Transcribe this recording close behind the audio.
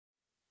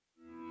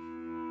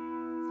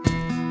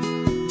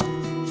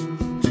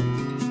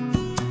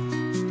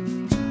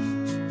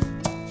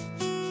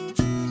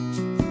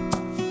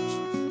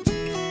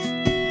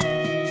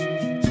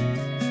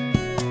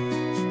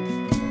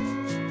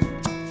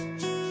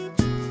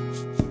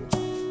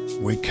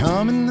We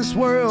come in this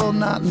world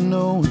not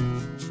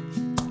knowing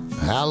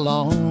how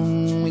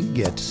long we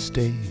get to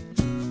stay,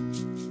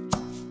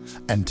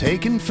 and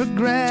taking for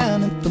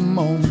granted the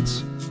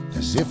moments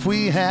as if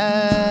we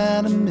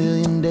had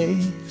 1,000,000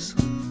 days.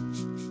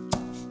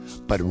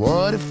 But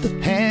what if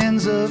the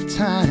hands of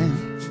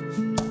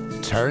time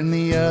turn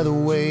the other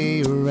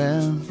way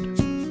around?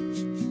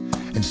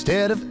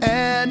 Instead of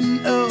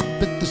adding up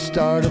at the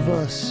start of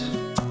us,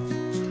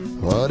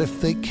 what if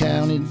they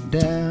counted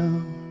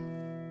down?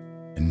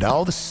 And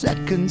all the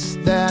seconds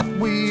that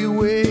we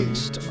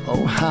waste,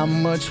 oh, how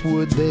much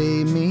would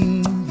they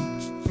mean?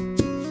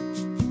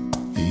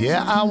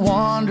 Yeah, I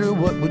wonder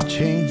what would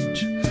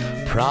change.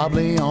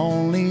 Probably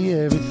only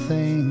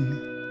everything.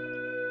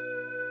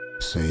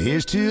 So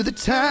here's to the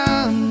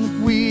time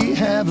that we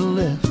have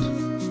left,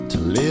 to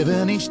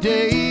living each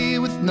day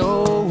with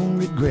no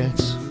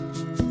regrets,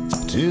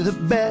 to the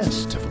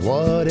best of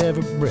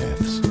whatever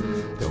breaths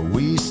that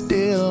we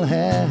still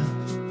have,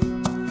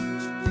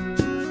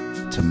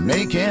 to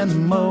making the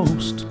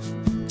most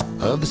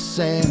of the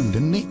sand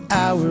in the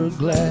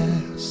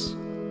hourglass.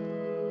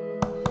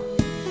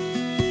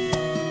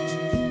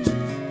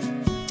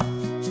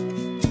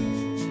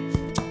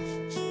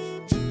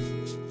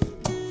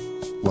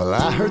 Well,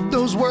 I heard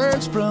those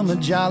words from a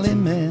jolly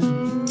man,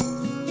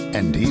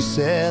 and he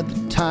said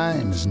the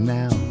time is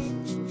now.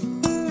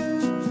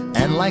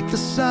 And like the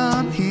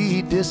sun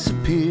he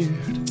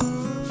disappeared,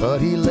 but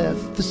he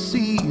left the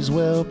seas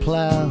well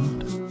plowed.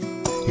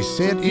 He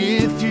said,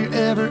 if you're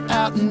ever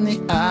out in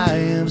the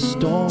eye of a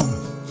storm,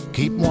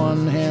 keep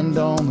one hand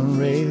on the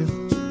rail,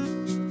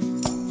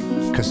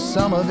 'cause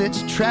some of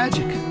it's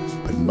tragic,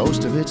 but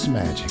most of it's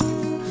magic.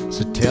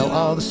 So tell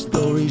all the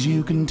stories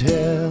you can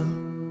tell.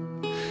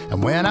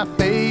 And when I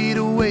fade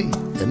away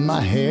and my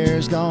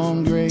hair's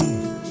gone gray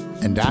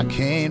and I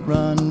can't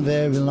run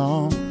very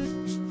long,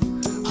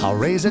 I'll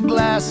raise a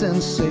glass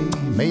and say,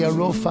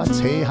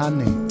 Parrothead,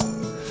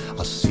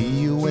 I'll see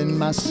you when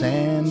my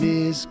sand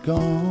is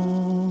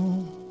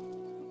gone.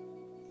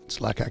 It's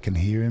like I can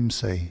hear him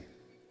say,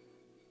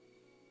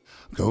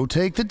 go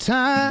take the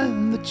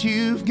time that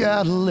you've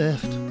got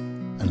left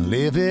and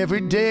live every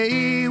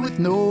day with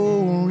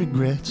no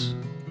regrets.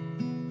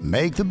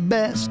 Make the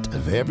best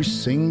of every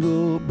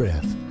single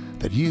breath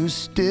that you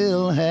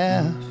still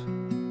have.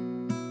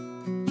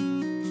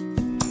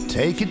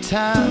 Take your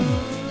time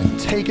and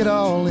take it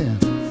all in.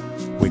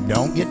 We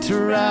don't get to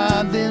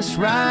ride this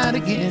ride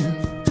again.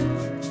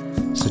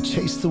 So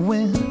chase the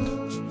wind,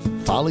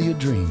 follow your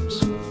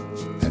dreams,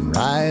 and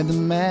ride the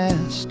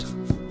mast.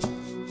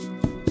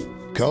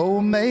 Go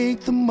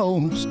make the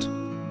most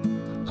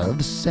of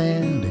the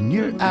sand in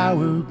your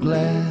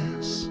hourglass.